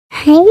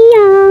Hey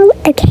y'all.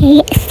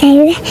 Okay, so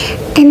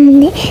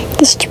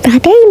the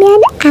Strawberry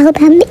Man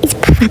album is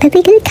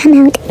probably gonna come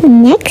out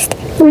next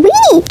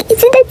week.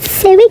 Isn't that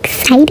so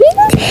exciting?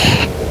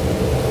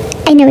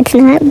 I know it's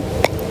not,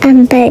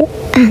 but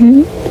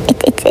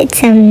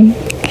it's I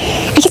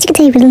guess you could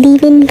say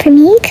relieving for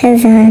me,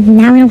 because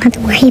now I don't have to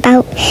worry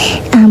about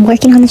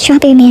working on the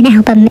Strawberry Man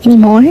album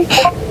anymore.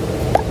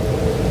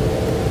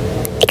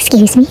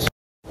 Excuse me.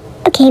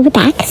 Okay, we're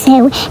back.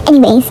 So,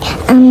 anyways,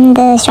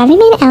 the Strawberry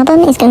Man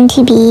album is going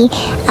to be,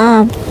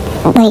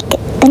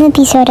 gonna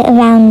be sort of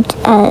around,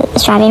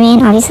 Strawberry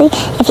Man, obviously.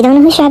 If you don't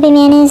know who Strawberry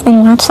Man is,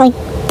 then watch, the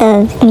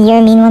You're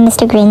a Mean One,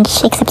 Mr.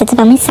 Grinch, except it's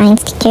about my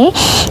science teacher,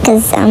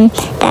 because,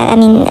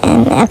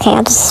 okay,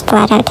 I'll just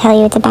flat out tell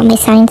you it's about my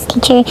science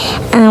teacher,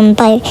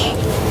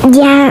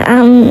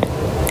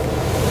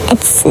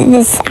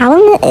 this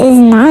album is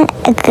not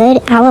a good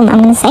album,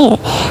 I'm gonna say it.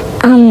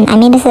 I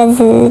made this as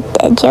a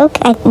joke.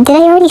 Did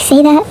I already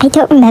say that? I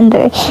don't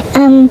remember.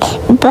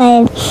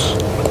 But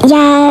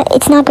yeah,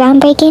 it's not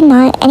groundbreaking,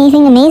 not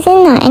anything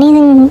amazing, not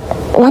anything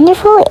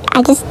wonderful.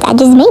 I just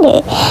made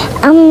it.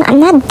 I'm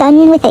not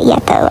done with it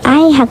yet though.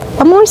 I have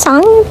one more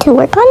song to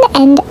work on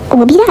and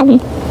we'll be done.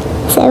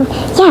 So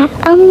yeah,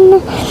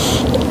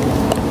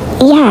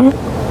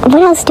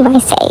 what else do I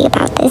say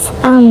about this?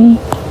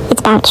 It's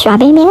about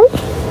Strawberry Man.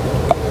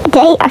 Did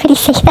I already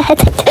say that?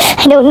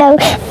 I don't know.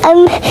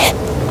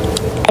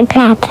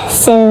 Crap.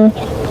 So,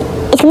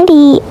 it's gonna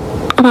be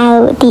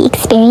about the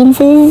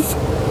experiences,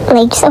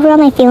 just overall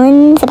my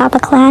feelings about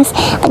the class.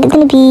 It's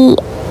gonna be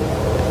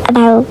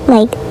about,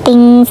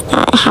 things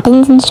that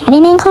happens in Strawberry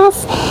Man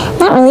class.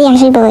 Not really,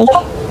 actually, but,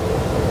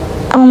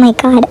 oh my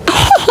god.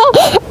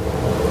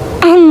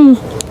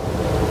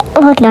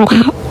 We'll ignore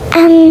that.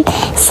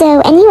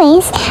 So,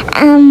 anyways,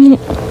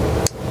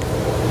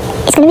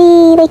 it's gonna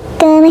be,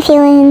 my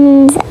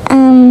feelings,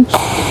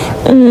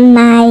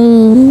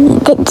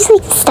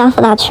 just stuff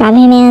about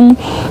Strawberry Man,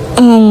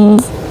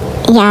 and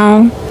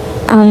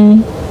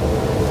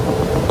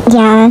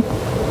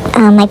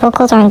my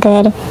vocals aren't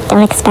good.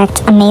 Don't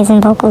expect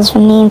amazing vocals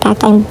from me. In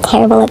fact, I'm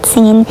terrible at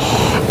singing,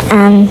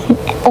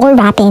 or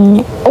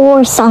rapping,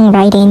 or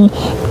songwriting.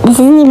 This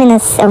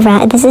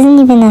isn't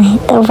even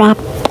a rap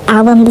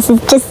album. This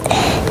is just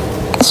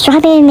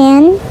Strawberry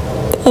Man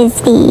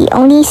is the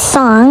only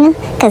song,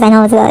 because I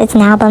know it's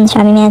an album,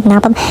 Strawberry Man is an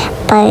album,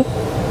 but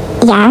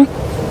yeah,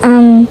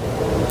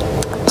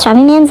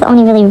 Strawberry Man's the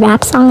only really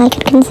rap song I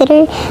could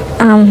consider,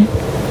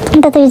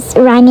 but there's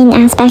rhyming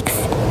aspects,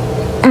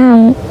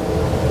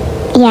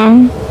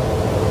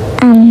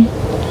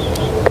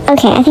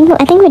 okay, I think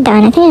we're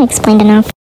done. I think I explained enough.